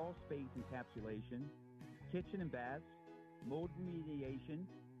 crawl space encapsulation, kitchen and baths, mold remediation,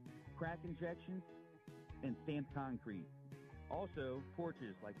 crack injections, and stamped concrete. Also,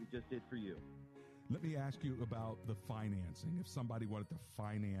 porches like we just did for you. Let me ask you about the financing. If somebody wanted to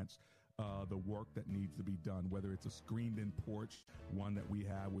finance the work that needs to be done, whether it's a screened-in porch, one that we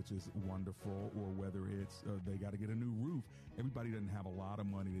have, which is wonderful, or whether it's they got to get a new roof. Everybody doesn't have a lot of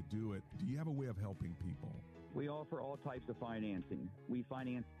money to do it. Do you have a way of helping people? We offer all types of financing. We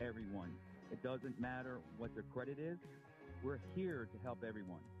finance everyone. It doesn't matter what their credit is. We're here to help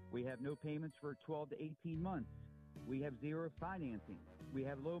everyone. We have no payments for 12 to 18 months. We have zero financing. We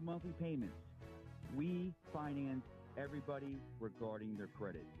have low monthly payments. We finance everybody regarding their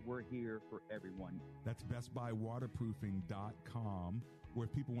credit. We're here for everyone. That's bestbuywaterproofing.com, or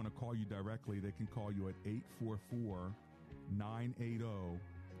if people want to call you directly, they can call you at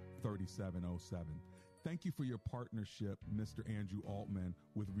 844-980-3707. Thank you for your partnership, Mr. Andrew Altman,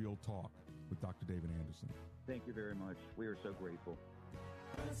 with Real Talk with Dr. David Anderson. Thank you very much. We are so grateful.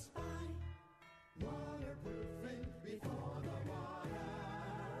 Best Buy, waterproofing before the water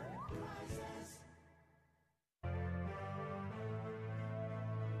rises.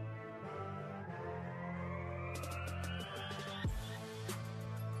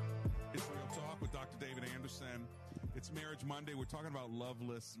 It's Real Talk with Dr. David Anderson. It's Marriage Monday. We're talking about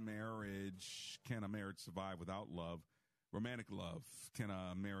loveless marriage. Can a marriage survive without love? Romantic love. Can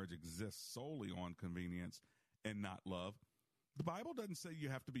a marriage exist solely on convenience and not love? The Bible doesn't say you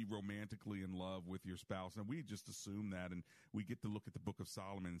have to be romantically in love with your spouse, and we just assume that, and we get to look at the book of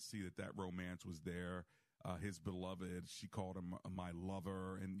Solomon and see that romance was there. His beloved, she called him my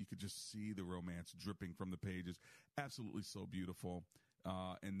lover, and you could just see the romance dripping from the pages. Absolutely so beautiful.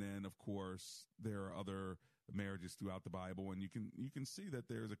 And then, of course, there are other marriages throughout the Bible, and you can see that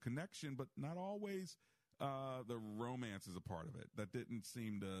there's a connection, but not always the romance is a part of it. That didn't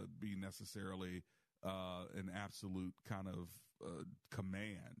seem to be necessarily an absolute kind of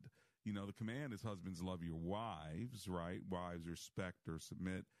command. You know, the command is husbands love your wives, right? Wives respect or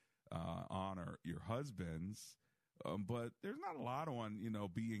submit, honor your husbands. But there's not a lot on,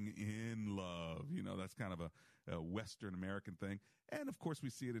 being in love. That's kind of a Western American thing. And, of course, we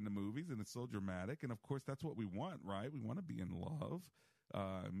see it in the movies, and it's so dramatic. And, of course, that's what we want, right? We want to be in love.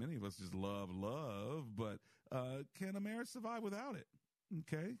 Many of us just love, but can a marriage survive without it?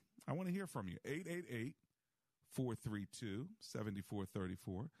 Okay. I want to hear from you.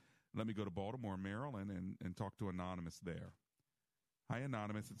 888-432-7434. Let me go to Baltimore, Maryland, and talk to Anonymous there. Hi,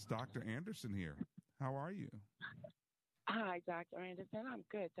 Anonymous. It's Dr. Anderson here. How are you? Hi, Dr. Anderson. I'm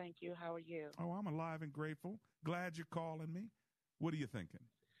good. Thank you. How are you? Oh, I'm alive and grateful. Glad you're calling me. What are you thinking?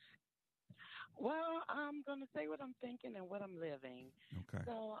 Well, I'm going to say what I'm thinking and what I'm living. Okay.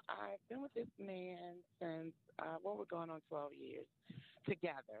 So I've been with this man since, we're going on 12 years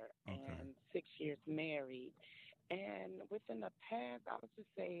together and 6 years married. And within the past, I would just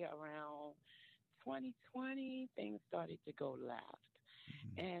say around 2020, things started to go left.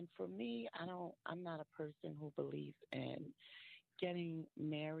 And for me, I'm not a person who believes in getting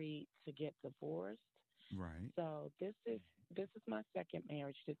married to get divorced. Right. So this is my second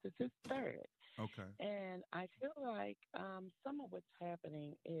marriage. This is his third. Okay. And I feel like some of what's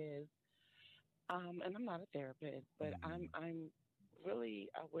happening is, and I'm not a therapist, but I'm really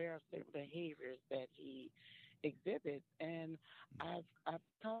aware of certain behaviors that he exhibits, and I've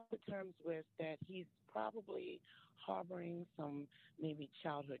come to terms with that he's probably harboring some maybe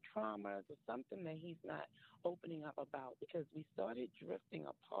childhood traumas or something that he's not opening up about, because we started drifting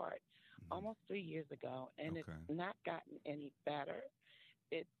apart almost 3 years ago, and it's not gotten any better.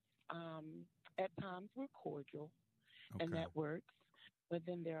 It's at times we're cordial, and that works. But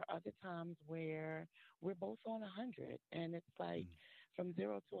then there are other times where we're both on 100, and it's like from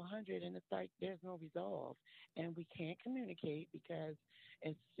 0 to 100, and it's like there's no resolve, and we can't communicate, because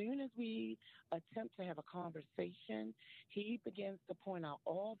as soon as we attempt to have a conversation, he begins to point out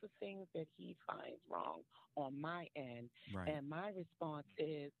all the things that he finds wrong on my end. Right. And my response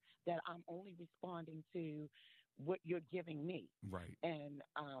is that I'm only responding to what you're giving me. Right. And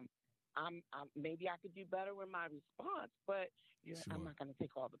I'm maybe I could do better with my response, but I'm not going to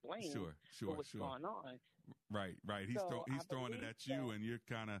take all the blame for what's going on. Right. He's throwing it at you, and you're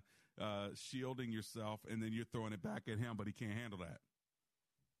kind of shielding yourself, and then you're throwing it back at him, but he can't handle that.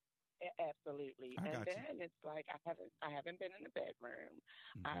 Absolutely. And then it's like I haven't been in the bedroom.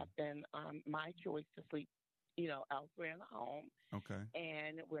 I've been my choice to sleep, elsewhere in the home. Okay.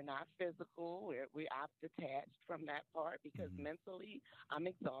 And we're not physical. I've detached from that part because mentally I'm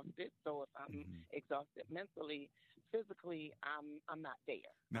exhausted. So if I'm exhausted mentally, physically I'm not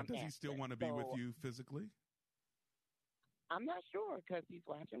there. Now, does he still want to be with you physically? I'm not sure, because he's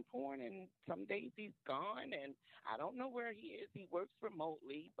watching porn, and some days he's gone, and I don't know where he is. He works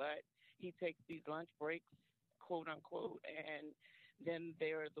remotely, but he takes these lunch breaks, quote unquote, and then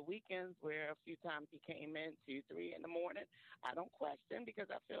there are the weekends where a few times he came in 2, 3 in the morning. I don't question, because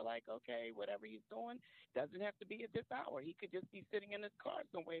I feel like, okay, whatever he's doing doesn't have to be at this hour. He could just be sitting in his car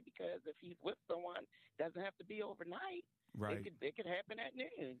somewhere, because if he's with someone, it doesn't have to be overnight. Right. It could happen at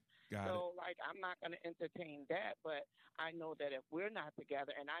noon. Got it. Like, I'm not going to entertain that, but I know that if we're not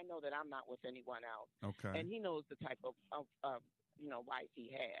together, and I know that I'm not with anyone else. Okay. And he knows the type of wife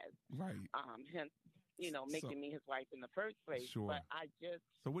he has. Right. Hence, making me his wife in the first place. Sure. But I just.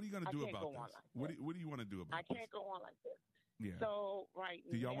 So what are you going to do about this? What do you want to do about this? I can't go on like this. Yeah. So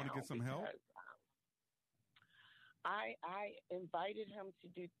do y'all want to get some help? I invited him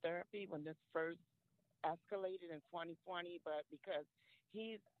to do therapy when this first escalated in 2020, but because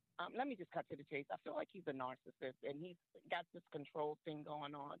he's let me just cut to the chase. I feel like he's a narcissist, and he's got this control thing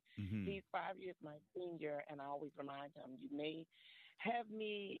going on. He's 5 years my senior, and I always remind him, you may have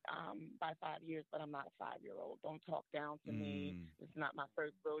me by 5 years, but I'm not a 5-year-old. Don't talk down to me. It's not my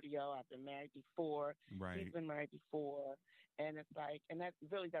first rodeo. I've been married before. Right. He's been married before. And it's like, and that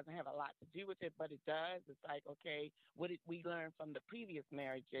really doesn't have a lot to do with it, but it does. It's like, okay, what did we learn from the previous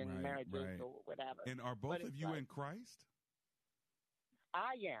marriage and marriages or whatever? And are both of you in Christ?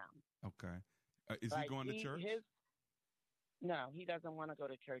 I am. Okay. Is he going to church? No, he doesn't want to go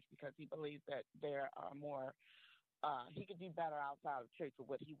to church, because he believes that there are more, he could do better outside of church with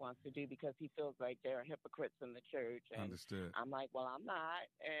what he wants to do, because he feels like there are hypocrites in the church. And Understood. I'm like, well, I'm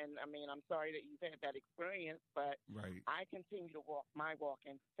not. And I mean, I'm sorry that you've had that experience, but I continue to walk my walk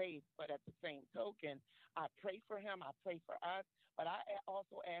in faith. But at the same token, I pray for him. I pray for us. But I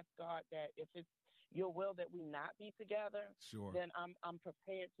also ask God that if it's your will that we not be together, then I'm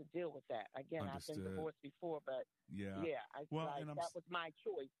prepared to deal with that. Again, Understood. I've been divorced before, but that was my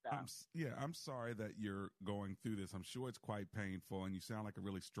choice. I'm sorry that you're going through this. I'm sure it's quite painful, and you sound like a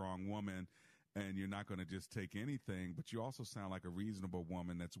really strong woman, and you're not going to just take anything, but you also sound like a reasonable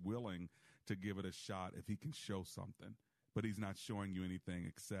woman that's willing to give it a shot if he can show something. But he's not showing you anything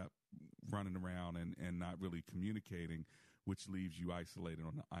except running around and not really communicating, which leaves you isolated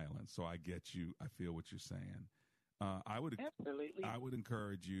on the island. So I get you. I feel what you're saying. I would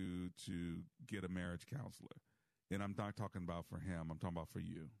encourage you to get a marriage counselor. And I'm not talking about for him. I'm talking about for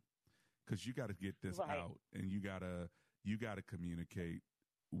you, because you got to get this out, and you got to communicate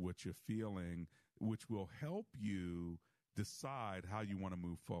what you're feeling, which will help you decide how you want to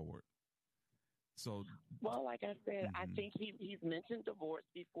move forward. So, well, like I said, I think he's mentioned divorce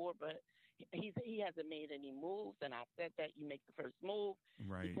before, but he hasn't made any moves. And I said that you make the first move,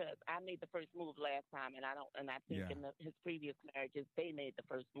 right? Because I made the first move last time, and I think in his previous marriages they made the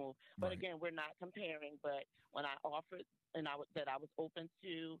first move. But again, we're not comparing. But when I offered and I was open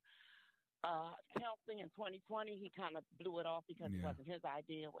to counseling in 2020, he kind of blew it off because it wasn't his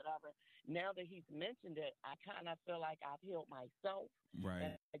idea, whatever. Now that he's mentioned it, I kind of feel like I've healed myself. Right.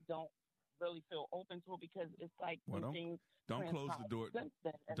 And I don't really feel open to it because it's like don't close the door.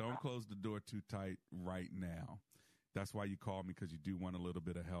 Don't close the door too tight right now. That's why you called me, because you do want a little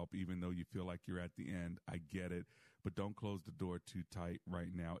bit of help, even though you feel like you're at the end. I get it, but don't close the door too tight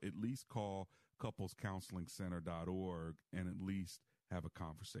right now. At least call couplescounselingcenter.org and at least have a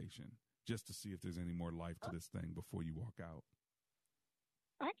conversation, just to see if there's any more life to this thing before you walk out.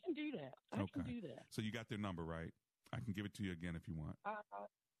 I can do that. I can do that. So you got their number, right? I can give it to you again if you want.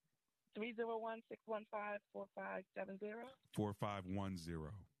 301-615-4570.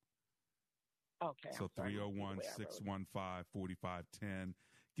 4510. Okay. So 301-615-4510.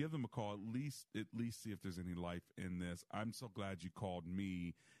 Give them a call. At least see if there's any life in this. I'm so glad you called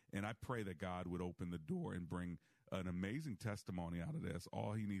me, and I pray that God would open the door and bring an amazing testimony out of this.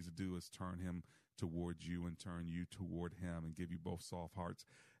 All he needs to do is turn him towards you and turn you toward him and give you both soft hearts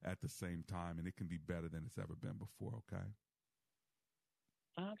at the same time, and it can be better than it's ever been before, okay?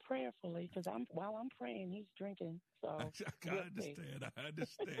 Prayerfully, because while I'm praying, he's drinking. So I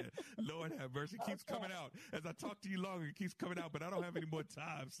understand. Lord have mercy. It keeps coming out. As I talk to you longer, it keeps coming out, but I don't have any more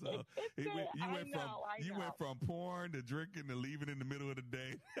time. So you went from porn to drinking to leaving in the middle of the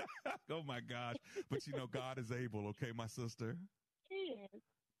day. Oh, my gosh. But, God is able, okay, my sister? He is.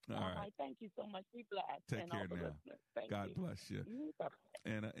 All right. Thank you so much. Be blessed. Take care now. God bless you.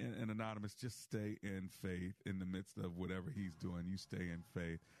 And Anonymous, just stay in faith in the midst of whatever he's doing. You stay in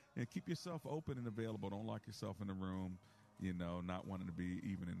faith and keep yourself open and available. Don't lock yourself in the room, not wanting to be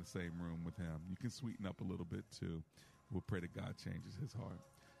even in the same room with him. You can sweeten up a little bit too. We'll pray that God changes his heart.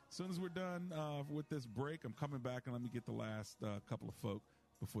 As soon as we're done with this break, I'm coming back and let me get the last couple of folk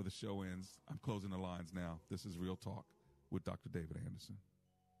before the show ends. I'm closing the lines now. This is Real Talk with Dr. David Anderson.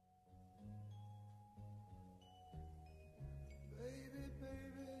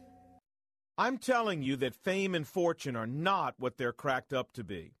 I'm telling you that fame and fortune are not what they're cracked up to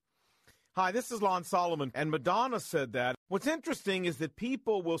be. Hi, this is Lon Solomon, and Madonna said that. What's interesting is that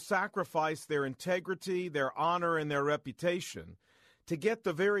people will sacrifice their integrity, their honor, and their reputation to get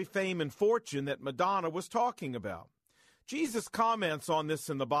the very fame and fortune that Madonna was talking about. Jesus comments on this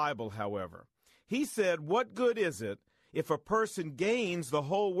in the Bible, however. He said, "What good is it if a person gains the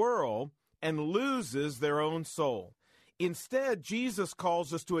whole world and loses their own soul?" Instead, Jesus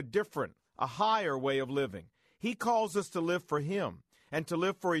calls us to a higher way of living. He calls us to live for him and to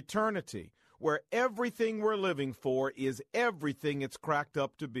live for eternity, where everything we're living for is everything it's cracked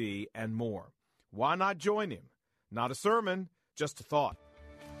up to be and more. Why not join him? Not a sermon, just a thought.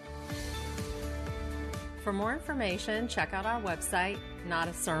 For more information, check out our website,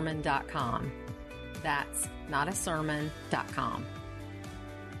 notasermon.com. That's notasermon.com.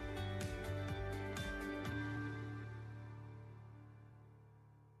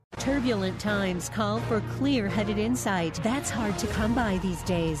 Turbulent times call for clear-headed insight. That's hard to come by these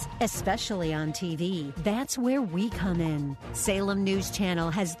days, especially on TV. That's where we come in. Salem News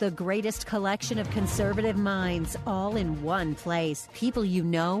Channel has the greatest collection of conservative minds all in one place. People you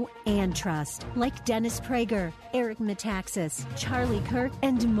know and trust, like Dennis Prager, Eric Metaxas, Charlie Kirk,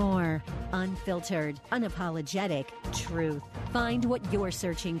 and more. Unfiltered, unapologetic truth. Find what you're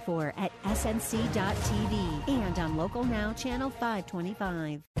searching for at snc.tv and on Local Now, Channel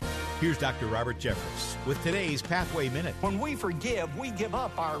 525. Here's Dr. Robert Jeffress with today's Pathway Minute. When we forgive, we give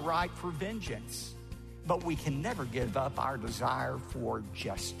up our right for vengeance, but we can never give up our desire for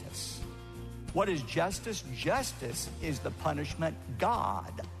justice. What is justice? Justice is the punishment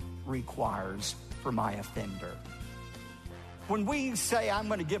God requires for my offender. When we say I'm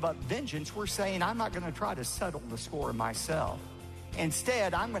going to give up vengeance, we're saying I'm not going to try to settle the score myself.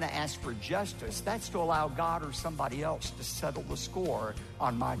 Instead, I'm going to ask for justice. That's to allow God or somebody else to settle the score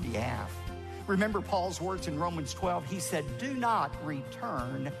on my behalf. Remember Paul's words in Romans 12? He said, "Do not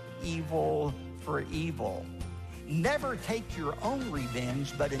return evil for evil." Never take your own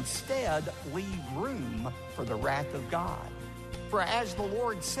revenge, but instead leave room for the wrath of God. For as the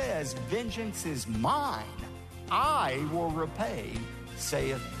Lord says, "Vengeance is mine. I will repay,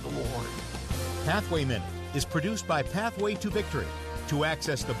 saith the Lord." Pathway Minute is produced by Pathway to Victory. To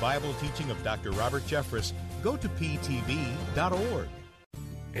access the Bible teaching of Dr. Robert Jeffress, go to ptv.org.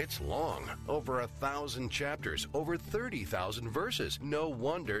 It's long, over 1,000 chapters, over 30,000 verses. No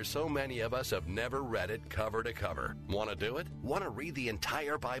wonder so many of us have never read it cover to cover. Want to do it? Want to read the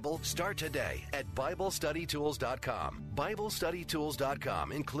entire Bible? Start today at BibleStudyTools.com.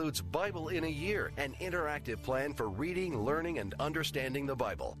 BibleStudyTools.com includes Bible in a Year, an interactive plan for reading, learning, and understanding the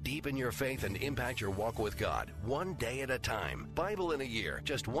Bible. Deepen your faith and impact your walk with God, one day at a time. Bible in a Year,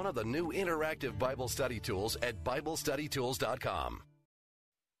 just one of the new interactive Bible study tools at BibleStudyTools.com.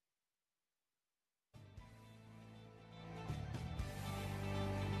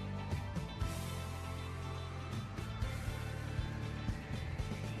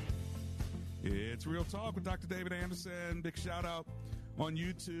 It's Real Talk with Dr. David Anderson. Big shout out on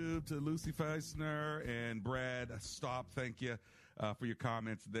YouTube to Lucy Feisner and Brad Stop. Thank you for your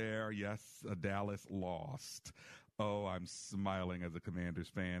comments there. Yes, Dallas lost. Oh, I'm smiling as a Commanders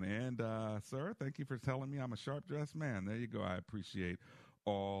fan. And, sir, thank you for telling me I'm a sharp-dressed man. There you go. I appreciate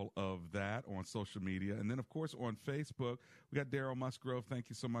all of that on social media. And then, of course, on Facebook, we got Daryl Musgrove. Thank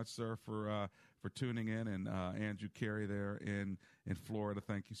you so much, sir, for tuning in. And Andrew Carey there in Florida.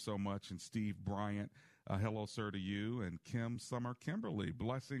 Thank you so much. And Steve Bryant, hello, sir, to you. And Kim Summer Kimberly,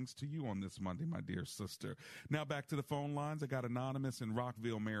 blessings to you on this Monday, my dear sister. Now back to the phone lines. I got Anonymous in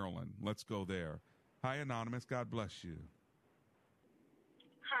Rockville, Maryland. Let's go there. Hi, Anonymous. God bless you.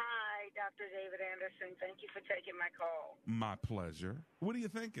 Hi, Dr. David Anderson. Thank you for taking my call. My pleasure. What are you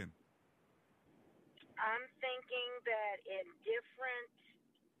thinking? I'm thinking that in different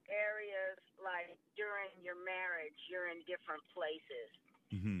areas, like during your marriage, you're in different places.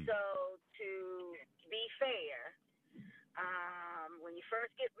 Mm-hmm. So to be fair, when you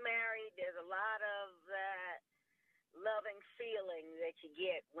first get married, there's a lot of that loving feeling that you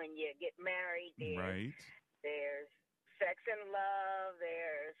get when you get married. There's sex and love,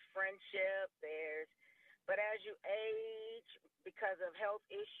 there's friendship, but as you age, because of health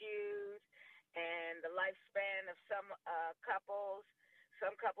issues and the lifespan of some couples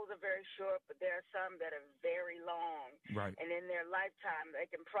are very short, but there are some that are very long. Right. And in their lifetime, they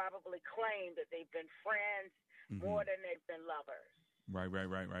can probably claim that they've been friends more than they've been lovers. Right.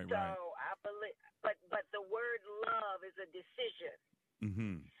 So I believe, but the word love is a decision,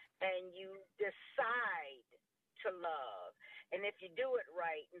 and you decide to love, and if you do it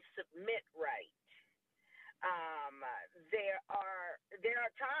right and submit right, there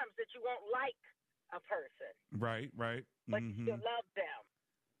are times that you won't like a person, right, but you still love them.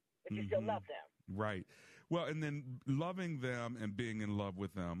 But you still love them, right. Well, and then loving them and being in love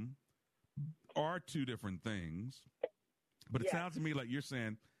with them are two different things. But it sounds to me like you're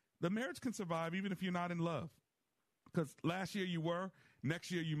saying the marriage can survive even if you're not in love. Because last year you were,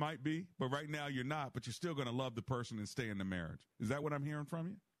 next year you might be, but right now you're not, but you're still going to love the person and stay in the marriage. Is that what I'm hearing from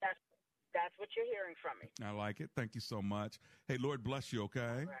you? That's what you're hearing from me. I like it. Thank you so much. Hey, Lord bless you, okay? All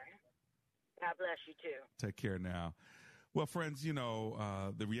right. God bless you, too. Take care now. Well, friends,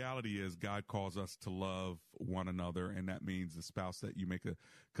 the reality is God calls us to love one another, and that means the spouse that you make a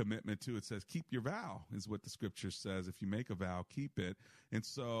commitment to. It says, keep your vow, is what the scripture says. If you make a vow, keep it. And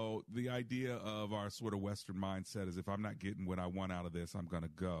so the idea of our sort of Western mindset is if I'm not getting what I want out of this, I'm going to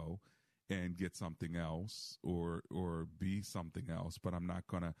go and get something else or be something else, but I'm not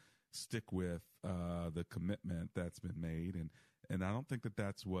going to stick with the commitment that's been made. And I don't think that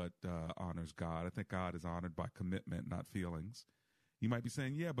that's what honors God. I think God is honored by commitment, not feelings. You might be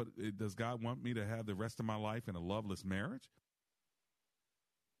saying, yeah, but does God want me to have the rest of my life in a loveless marriage?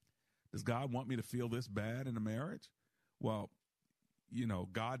 Does God want me to feel this bad in a marriage? Well,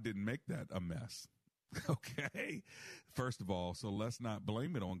 God didn't make that a mess. Okay. First of all, so let's not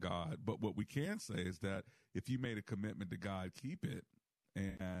blame it on God. But what we can say is that if you made a commitment to God, keep it.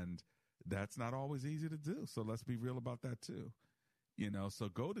 And that's not always easy to do. So let's be real about that too. So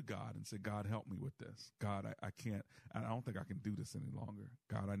go to God and say, God, help me with this. God, I don't think I can do this any longer.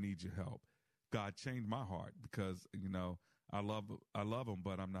 God, I need your help. God, change my heart because, I love him,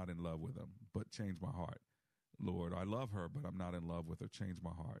 but I'm not in love with him. But change my heart. Lord, I love her, but I'm not in love with her. Change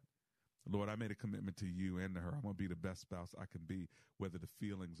my heart. Lord, I made a commitment to you and to her. I'm going to be the best spouse I can be, whether the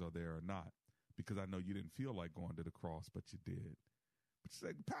feelings are there or not, because I know you didn't feel like going to the cross, but you did. But you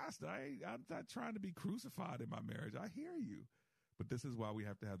say, Pastor, I'm not trying to be crucified in my marriage. I hear you. But this is why we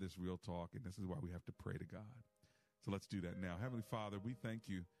have to have this real talk, and this is why we have to pray to God. So let's do that now. Heavenly Father, we thank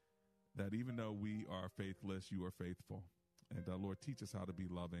you that even though we are faithless, you are faithful. And Lord, teach us how to be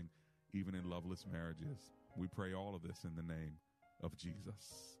loving, even in loveless marriages. We pray all of this in the name of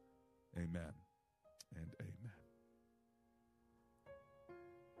Jesus. Amen and amen.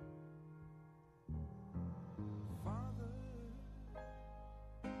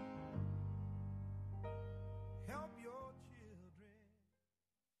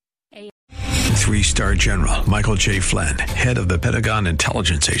 3-star General Michael J. Flynn, head of the Pentagon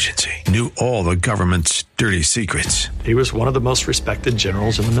Intelligence Agency, knew all the government's dirty secrets. He was one of the most respected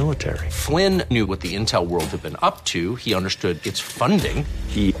generals in the military. Flynn knew what the intel world had been up to. He understood its funding.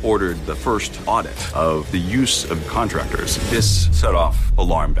 He ordered the first audit of the use of contractors. This set off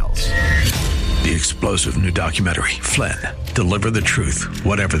alarm bells. The explosive new documentary, Flynn, Deliver the Truth,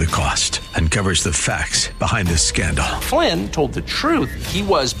 Whatever the Cost, uncovers the facts behind this scandal. Flynn told the truth. He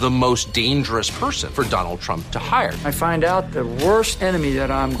was the most dangerous person for Donald Trump to hire. I find out the worst enemy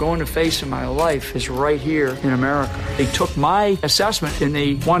that I'm going to face in my life is right here in America. They took my assessment and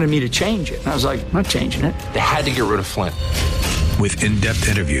they wanted me to change it. And I was like, I'm not changing it. They had to get rid of Flynn. With in-depth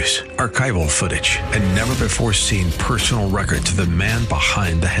interviews, archival footage, and never-before-seen personal records of the man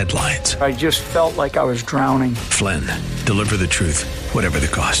behind the headlines. I just felt like I was drowning. Flynn, Deliver the Truth, Whatever the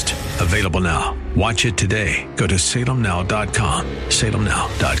Cost. Available now. Watch it today. Go to salemnow.com.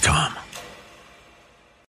 salemnow.com.